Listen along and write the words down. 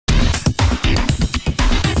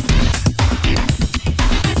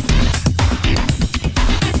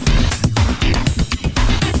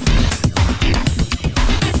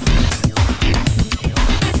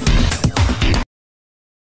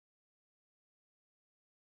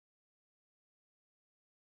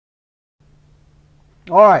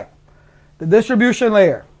All right, the distribution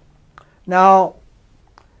layer. Now,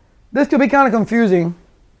 this could be kind of confusing,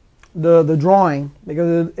 the drawing,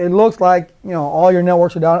 because it looks like, you know, all your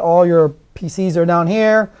networks are down, all your PCs are down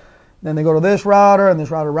here, then they go to this router, and this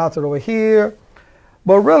router routes it over here.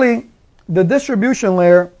 But really, the distribution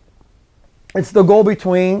layer, it's the go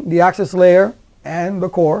between the access layer and the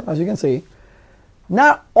core, as you can see.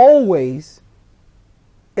 Not always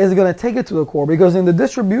is it going to take it to the core, because in the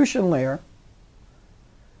distribution layer,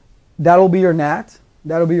 that'll be your NAT,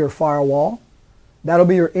 that'll be your firewall, that'll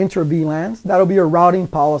be your inter VLANs, that'll be your routing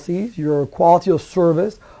policies, your quality of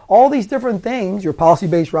service, all these different things, your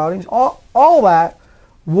policy-based routings, all that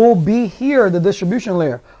will be here, the distribution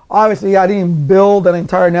layer. Obviously, I didn't build an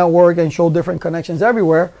entire network and show different connections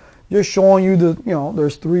everywhere, just showing you the, you know,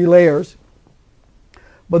 there's 3 layers.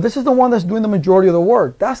 But this is the one that's doing the majority of the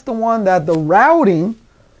work. That's the one that the routing,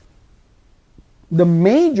 the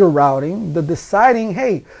major routing, the deciding,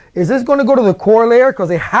 hey, is this going to go to the core layer? Because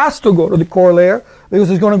it has to go to the core layer, because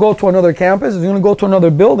it's going to go to another campus, it's going to go to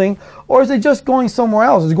another building, or is it just going somewhere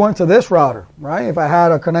else? Is it going to this router, right? If I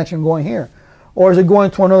had a connection going here. Or is it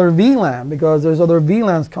going to another VLAN, because there's other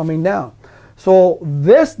VLANs coming down? So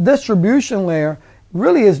this distribution layer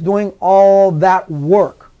really is doing all that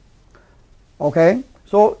work, okay?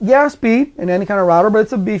 So yeah, speed in any kind of router, but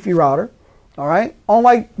it's a beefy router. All right.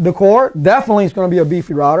 Unlike the core, definitely it's going to be a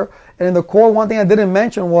beefy router. And in the core, one thing I didn't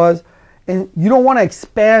mention was, and you don't want to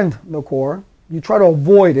expand the core. You try to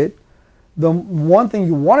avoid it. The one thing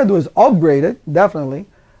you want to do is upgrade it, definitely.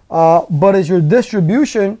 But is your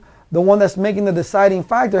distribution the one that's making the deciding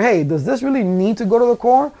factor? Hey, does this really need to go to the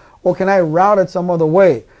core, or can I route it some other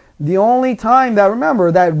way? The only time that,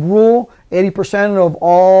 remember, that rule, 80% of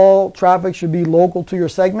all traffic should be local to your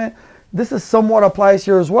segment, this is somewhat applies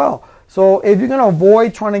here as well. So if you're going to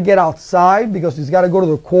avoid trying to get outside because it's got to go to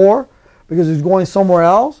the core because it's going somewhere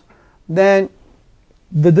else, then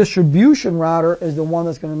the distribution router is the one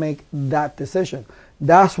that's going to make that decision.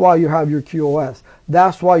 That's why you have your QoS.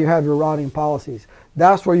 That's why you have your routing policies.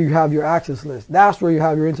 That's where you have your access list. That's where you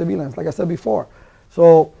have your inter VLANs, like I said before.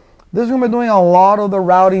 So this is going to be doing a lot of the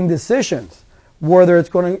routing decisions, whether it's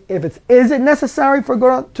going to, is it necessary to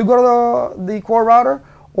go to the core router,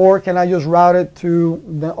 or can I just route it to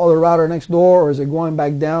the other router next door, or is it going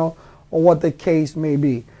back down, or what the case may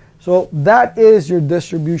be. So that is your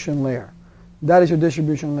distribution layer. That is your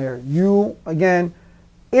distribution layer. You, again,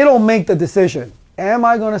 it'll make the decision. Am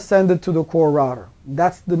I going to send it to the core router?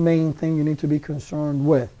 That's the main thing you need to be concerned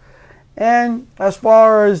with. And as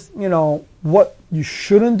far as, you know, what you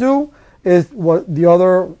shouldn't do is what the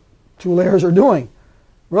other 2 layers are doing,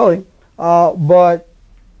 really. But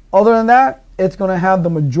other than that, it's going to have the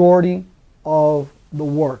majority of the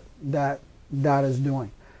work that is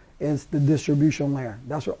doing. It's the distribution layer.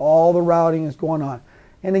 That's where all the routing is going on.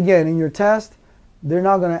 And again, in your test, they're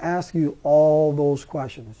not going to ask you all those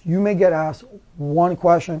questions. You may get asked one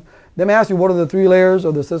question. They may ask you what are the 3 layers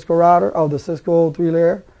of the Cisco router, of the Cisco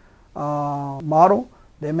 3-layer model.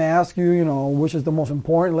 They may ask you, you know, which is the most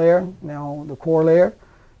important layer, now the core layer.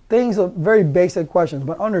 Things are very basic questions,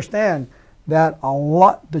 but understand that a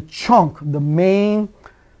lot, the chunk, the meat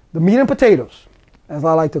and potatoes, as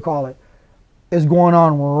I like to call it, is going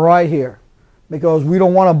on right here. Because we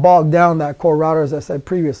don't want to bog down that core router, as I said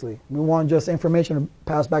previously. We want just information to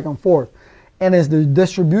pass back and forth. And it's the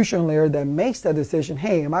distribution layer that makes that decision.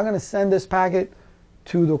 Hey, am I going to send this packet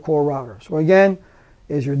to the core router? So again,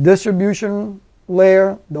 is your distribution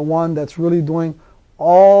layer the one that's really doing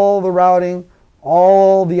all the routing,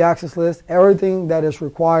 all the access lists, everything that is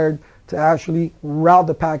required to actually route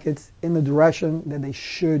the packets in the direction that they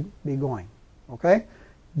should be going. Okay?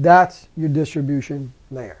 That's your distribution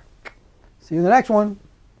layer. See you in the next one.